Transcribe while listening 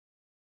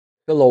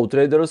Hello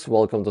traders,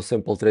 welcome to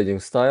Simple Trading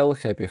Style.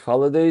 Happy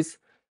holidays.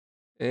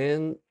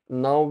 And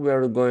now we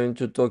are going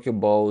to talk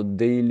about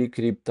daily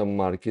crypto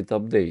market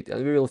update,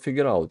 and we will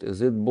figure out,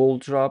 is it bull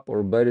trap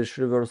or bearish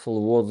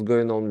reversal, what's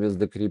going on with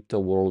the crypto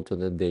world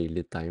on a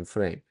daily time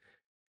frame.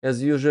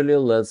 As usually,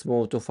 let's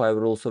move to 5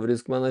 rules of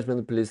risk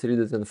management. Please read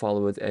it and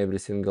follow it every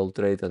single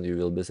trade and you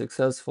will be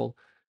successful.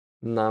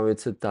 Now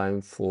it's a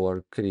time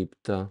for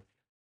crypto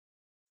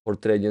for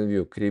trading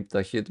view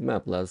crypto heat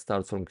map. Let's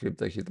start from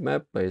crypto heat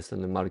map based on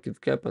the market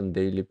cap and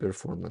daily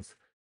performance.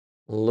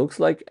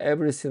 Looks like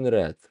everything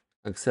red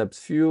except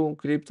few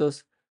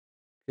cryptos,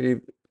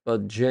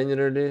 but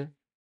generally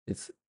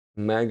it's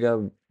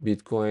Mega,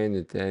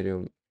 Bitcoin,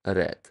 Ethereum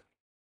red.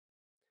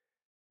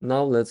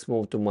 Now let's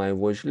move to my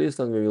watch list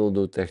and we will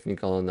do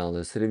technical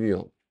analysis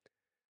review.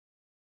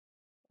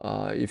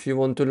 If you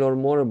want to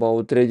learn more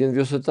about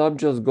TradingView setup,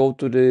 just go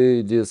to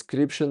the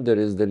description. There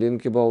is the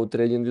link about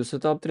TradingView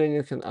setup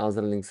training and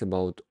other links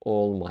about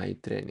all my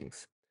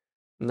trainings.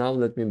 Now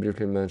let me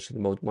briefly mention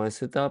about my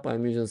setup.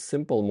 I'm using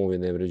simple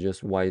moving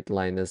averages, white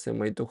line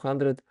SMA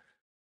 200,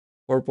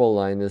 purple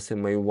line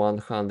SMA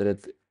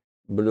 100,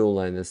 blue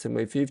line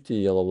SMA 50,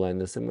 yellow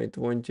line SMA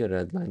 20,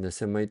 red line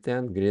SMA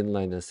 10, green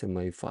line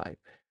SMA 5.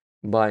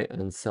 Buy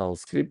and sell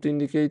script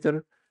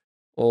indicator.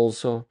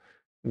 Also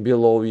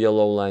below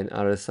yellow line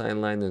RSI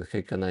line and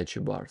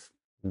Heikanaichi bars.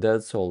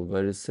 That's all,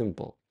 very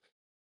simple.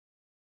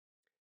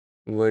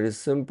 Very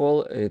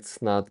simple.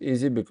 It's not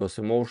easy because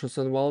emotions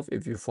involved.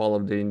 If you follow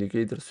the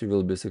indicators, you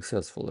will be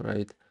successful,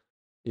 right?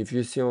 If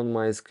you see on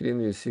my screen,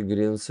 you see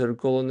green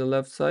circle on the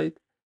left side.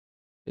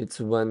 It's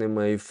when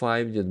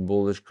MA5 did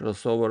bullish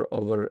crossover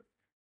over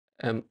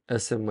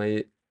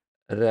SMA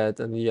red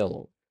and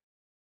yellow.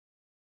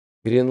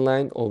 Green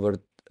line over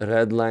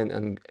red line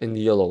and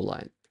yellow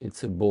line.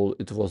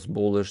 It was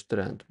bullish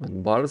trend.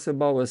 When bars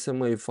above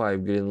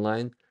SMA5 green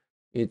line,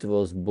 it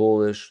was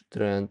bullish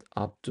trend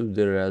up to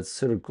the red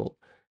circle.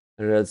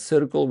 Red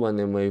circle when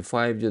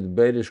MA5 did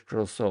bearish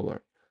crossover.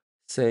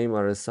 Same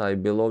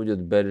RSI below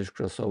did bearish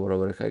crossover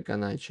over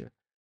Heikanaichi.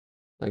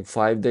 Like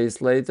 5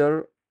 days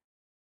later,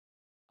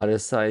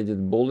 RSI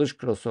did bullish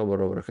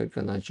crossover over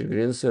Heikanaichi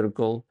green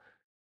circle,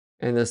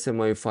 and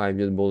SMA5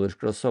 did bullish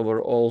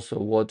crossover also.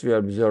 What we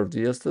observed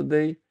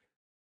yesterday,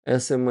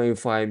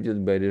 SMA5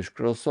 did bearish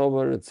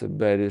crossover. It's a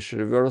bearish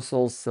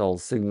reversal, sell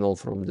signal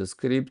from the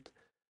script.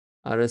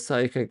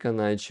 RSI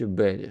Heikanaichi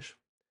bearish.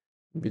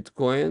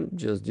 Bitcoin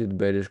just did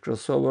bearish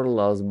crossover,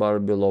 last bar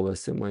below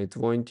SMA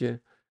 20.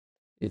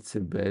 It's a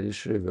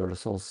bearish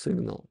reversal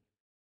signal.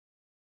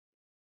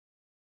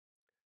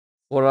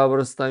 4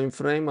 hours time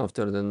frame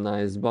after the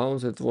nice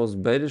bounce, it was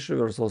bearish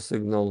reversal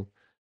signal.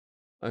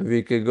 A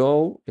week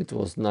ago it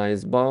was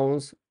nice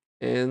bounce,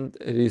 and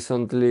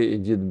recently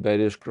it did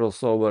bearish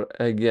crossover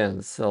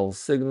again, sell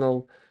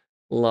signal,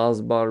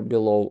 last bar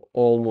below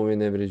all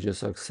moving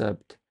averages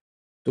except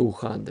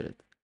 200.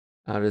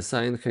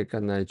 RSI and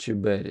Heikanaichi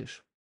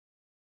bearish.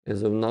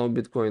 As of now,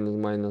 Bitcoin is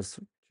minus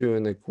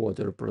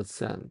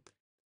 2.25%.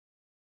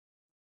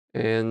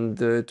 And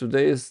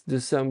today is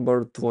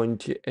December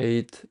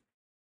 28,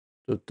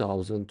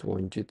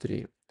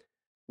 2023.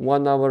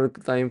 1 hour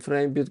time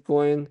frame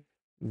Bitcoin,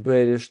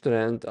 bearish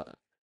trend on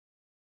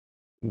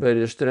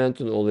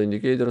all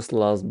indicators,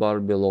 last bar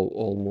below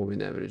all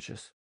moving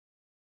averages.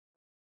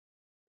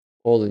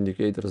 All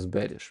indicators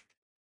bearish.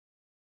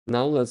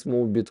 Now let's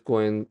move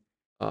Bitcoin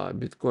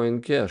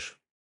Cash.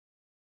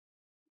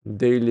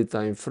 Daily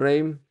time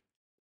frame.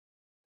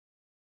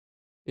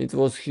 It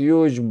was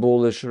huge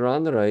bullish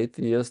run, right?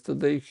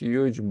 Yesterday,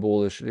 huge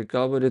bullish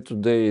recovery.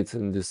 Today it's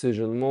in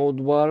decision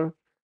mode bar.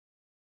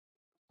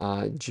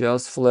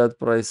 Just flat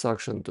price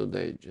action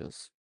today,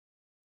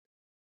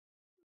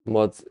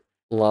 but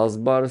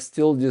last bar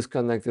still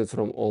disconnected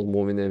from all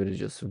moving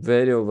averages.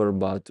 Very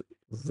overbought,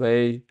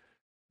 way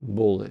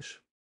bullish.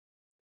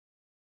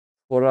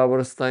 4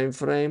 hours time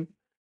frame.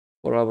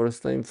 4 hours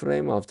time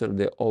frame after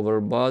the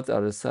overbought,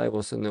 RSI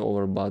was in the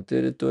overbought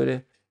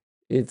territory.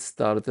 It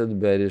started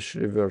bearish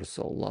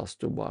reversal,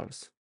 last 2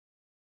 bars.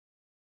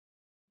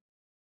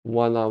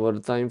 1 hour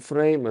time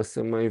frame,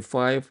 SMA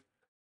 5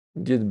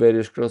 did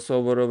bearish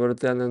crossover over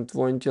 10 and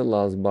 20,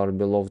 last bar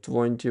below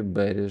 20,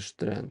 bearish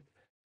trend.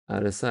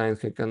 RSI and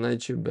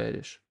Heikanaichi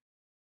bearish.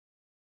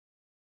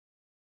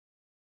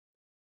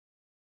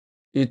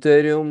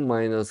 Ethereum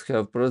minus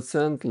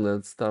 0.5%.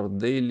 Let's start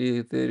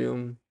daily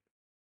Ethereum.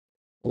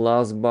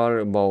 Last bar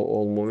above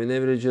all moving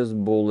averages,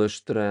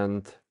 bullish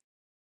trend.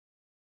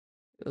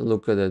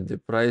 Look at it, the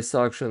price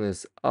action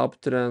is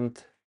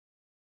uptrend.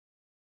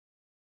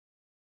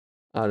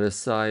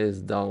 RSI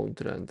is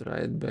downtrend,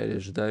 right?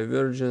 Bearish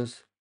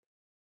divergence.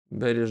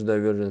 Bearish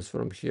divergence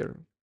from here.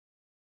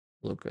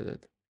 Look at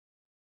it.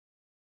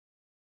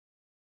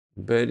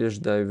 Bearish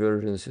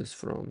divergence is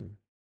from.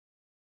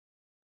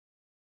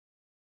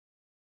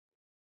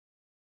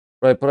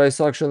 Right, price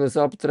action is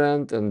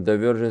uptrend and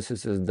divergence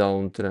is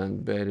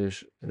downtrend,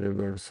 bearish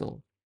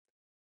reversal.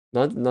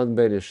 Not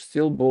bearish,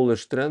 still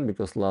bullish trend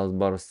because last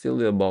bar still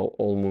above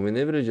all moving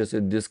averages.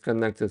 It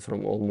disconnected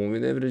from all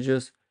moving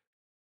averages.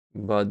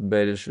 but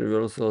bearish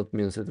reversal, it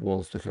means it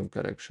wants to have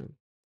correction.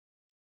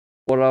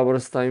 4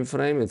 hours time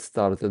frame, it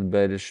started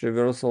bearish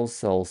reversal,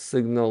 sell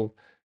signal,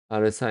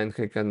 RSI and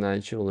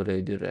Heikanaichi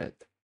already red.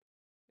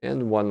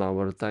 And 1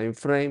 hour time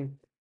frame,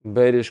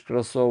 bearish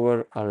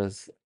crossover,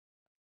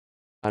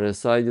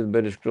 RSI did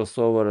bearish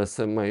crossover,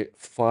 SMA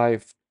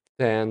 5,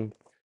 10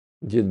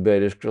 did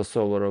bearish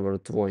crossover over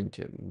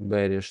 20,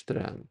 bearish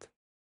trend.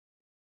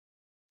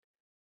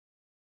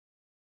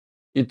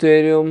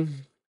 Ethereum,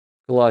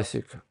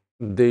 classic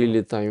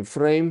daily time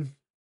frame,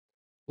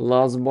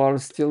 last bar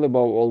still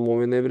above all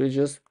moving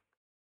averages.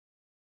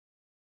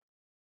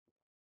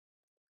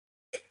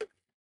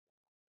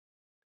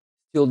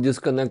 Still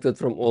disconnected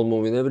from all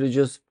moving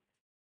averages.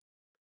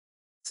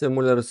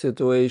 Similar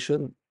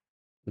situation,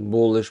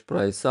 bullish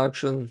price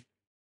action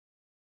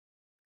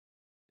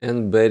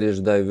and bearish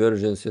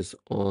divergences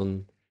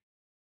on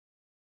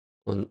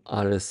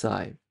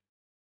RSI.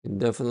 It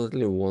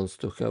definitely wants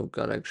to have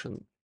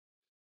correction.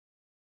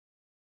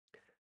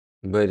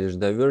 Bearish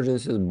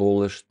divergences,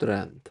 bullish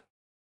trend.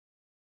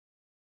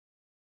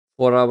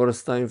 4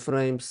 hours time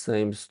frame,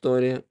 same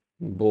story,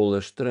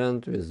 bullish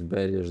trend with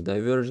bearish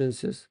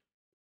divergences.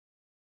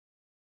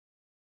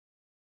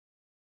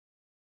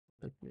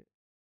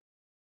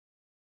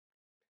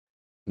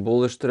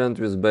 Bullish trend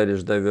with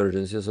bearish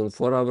divergences on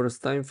 4 hours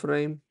time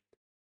frame,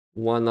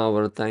 1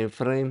 hour time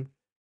frame.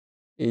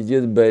 It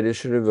did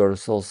bearish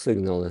reversal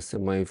signal.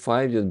 SMA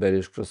 5 did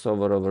bearish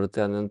crossover over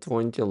 10 and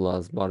 20,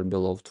 last bar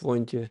below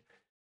 20.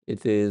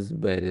 It is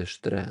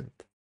bearish trend.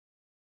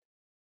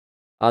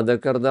 ADA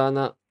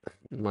Cardano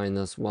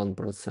minus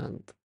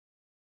 1%.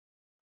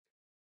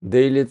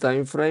 Daily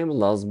time frame,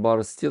 last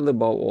bar still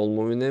above all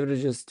moving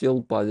averages,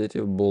 still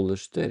positive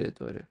bullish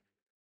territory.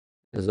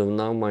 As of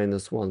now,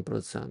 minus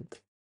 1%.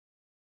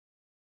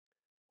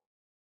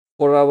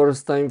 4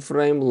 hours time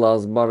frame,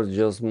 last bar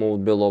just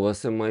moved below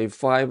SMA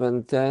 5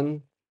 and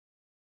 10,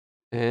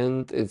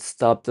 and it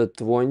stopped at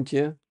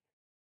 20.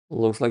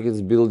 Looks like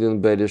it's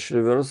building bearish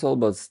reversal,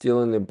 but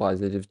still in a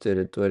positive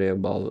territory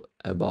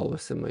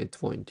above SMA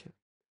 20.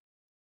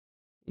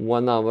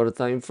 1 hour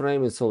time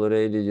frame, it's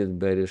already did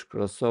bearish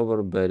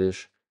crossover,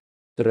 bearish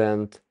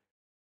trend.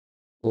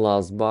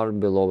 Last bar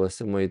below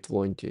SMA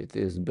 20, it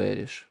is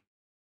bearish.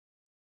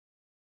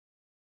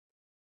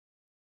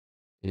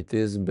 It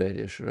is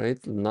bearish,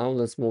 right? Now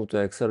let's move to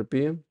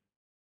XRP.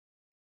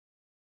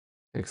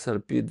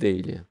 XRP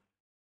daily.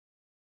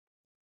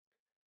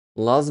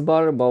 Last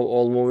bar above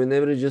all moving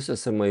averages,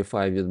 SMA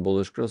 5 did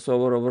bullish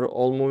crossover over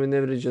all moving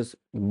averages,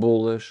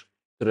 bullish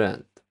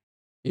trend.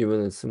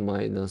 Even it's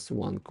minus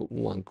one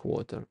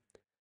quarter.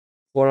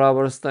 4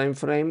 hours time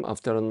frame,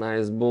 after a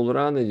nice bull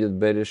run, it did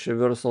bearish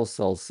reversal,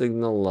 sell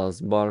signal,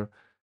 last bar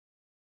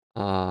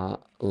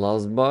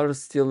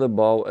still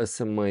above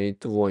SMA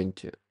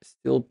 20,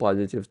 still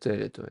positive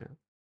territory.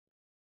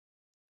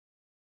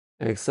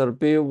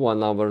 XRP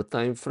 1 hour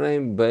time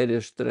frame,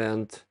 bearish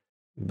trend,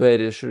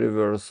 bearish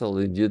reversal.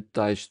 It did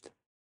touch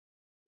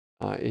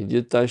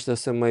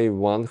SMA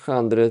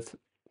 100,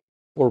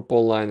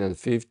 purple line and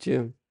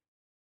 50,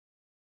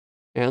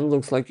 and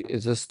looks like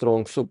it's a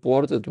strong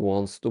support. It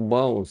wants to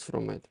bounce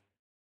from it.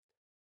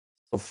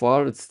 So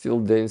far, it's still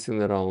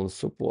dancing around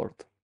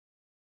support.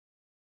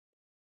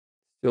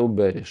 Still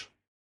bearish.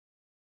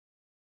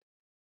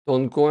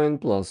 Toncoin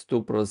plus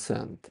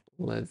 2%.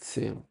 Let's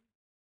see.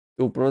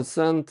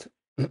 2%.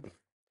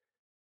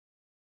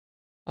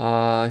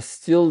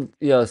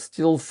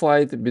 Still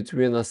fight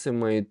between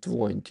SMA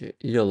 20,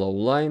 yellow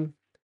line.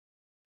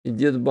 It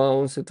did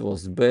bounce, it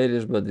was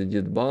bearish, but it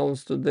did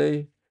bounce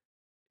today.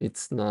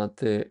 It's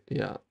not, it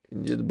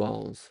did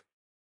bounce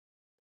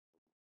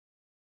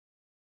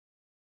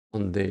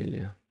on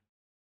daily.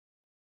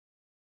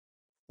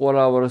 4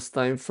 hours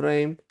time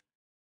frame,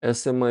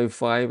 SMA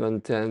 5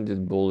 and 10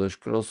 did bullish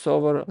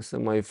crossover.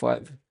 SMA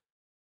 5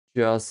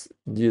 just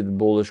did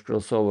bullish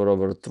crossover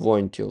over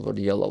 20 over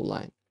yellow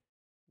line.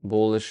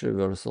 Bullish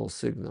reversal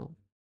signal.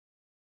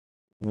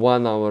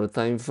 1 hour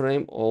time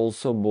frame,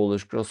 also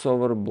bullish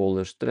crossover,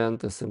 bullish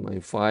trend.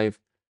 SMA 5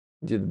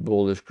 did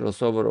bullish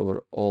crossover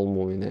over all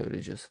moving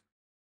averages.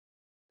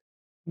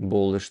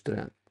 Bullish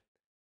trend.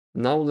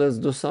 Now let's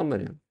do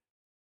summary.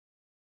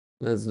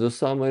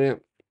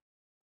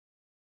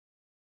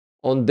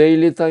 On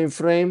daily time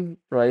frame,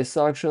 price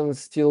action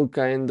still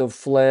kind of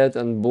flat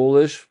and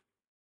bullish.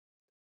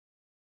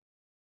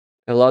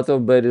 A lot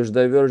of bearish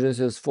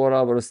divergences. 4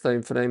 hours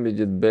time frame, we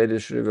did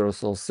bearish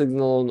reversal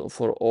signal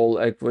for all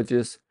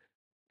equities,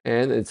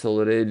 and it's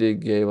already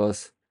gave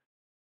us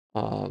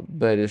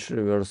bearish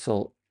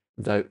reversal,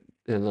 not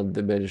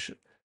the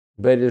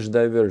bearish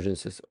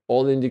divergences.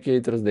 All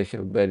indicators, they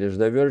have bearish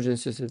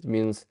divergences. It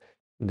means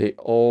they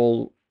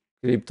all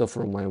crypto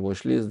from my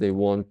watch list, they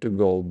want to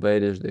go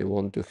bearish, they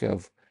want to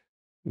have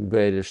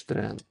bearish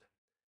trend.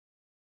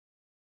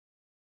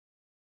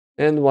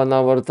 And 1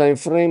 hour time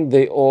frame,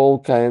 they all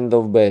kind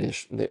of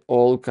bearish.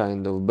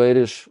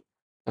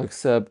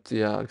 Except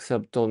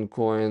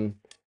Toncoin.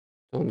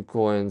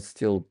 Toncoin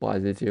still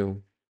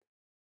positive,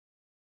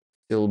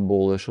 still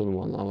bullish on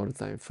 1 hour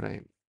time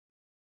frame.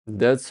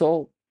 That's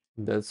all.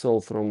 That's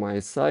all from my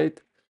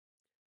side.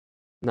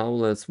 Now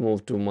let's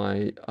move to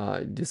my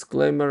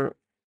disclaimer.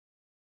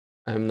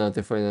 I'm not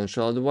a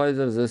financial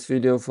advisor. This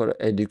video for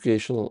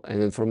educational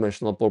and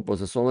informational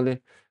purposes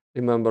only.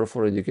 Remember,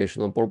 for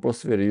educational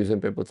purpose, we're using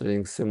paper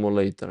trading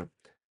simulator.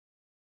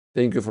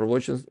 Thank you for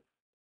watching.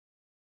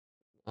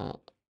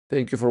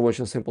 Thank you for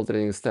watching simple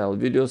trading style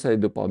videos. I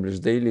do publish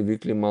daily,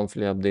 weekly,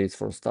 monthly updates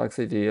for stocks,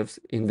 ETFs,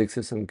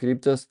 indexes, and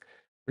cryptos.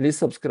 Please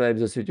subscribe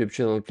to this YouTube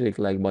channel. Click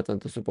like button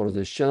to support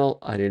this channel.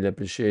 I really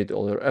appreciate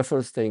all your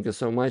efforts. Thank you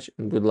so much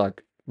and good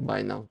luck.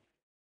 Bye now.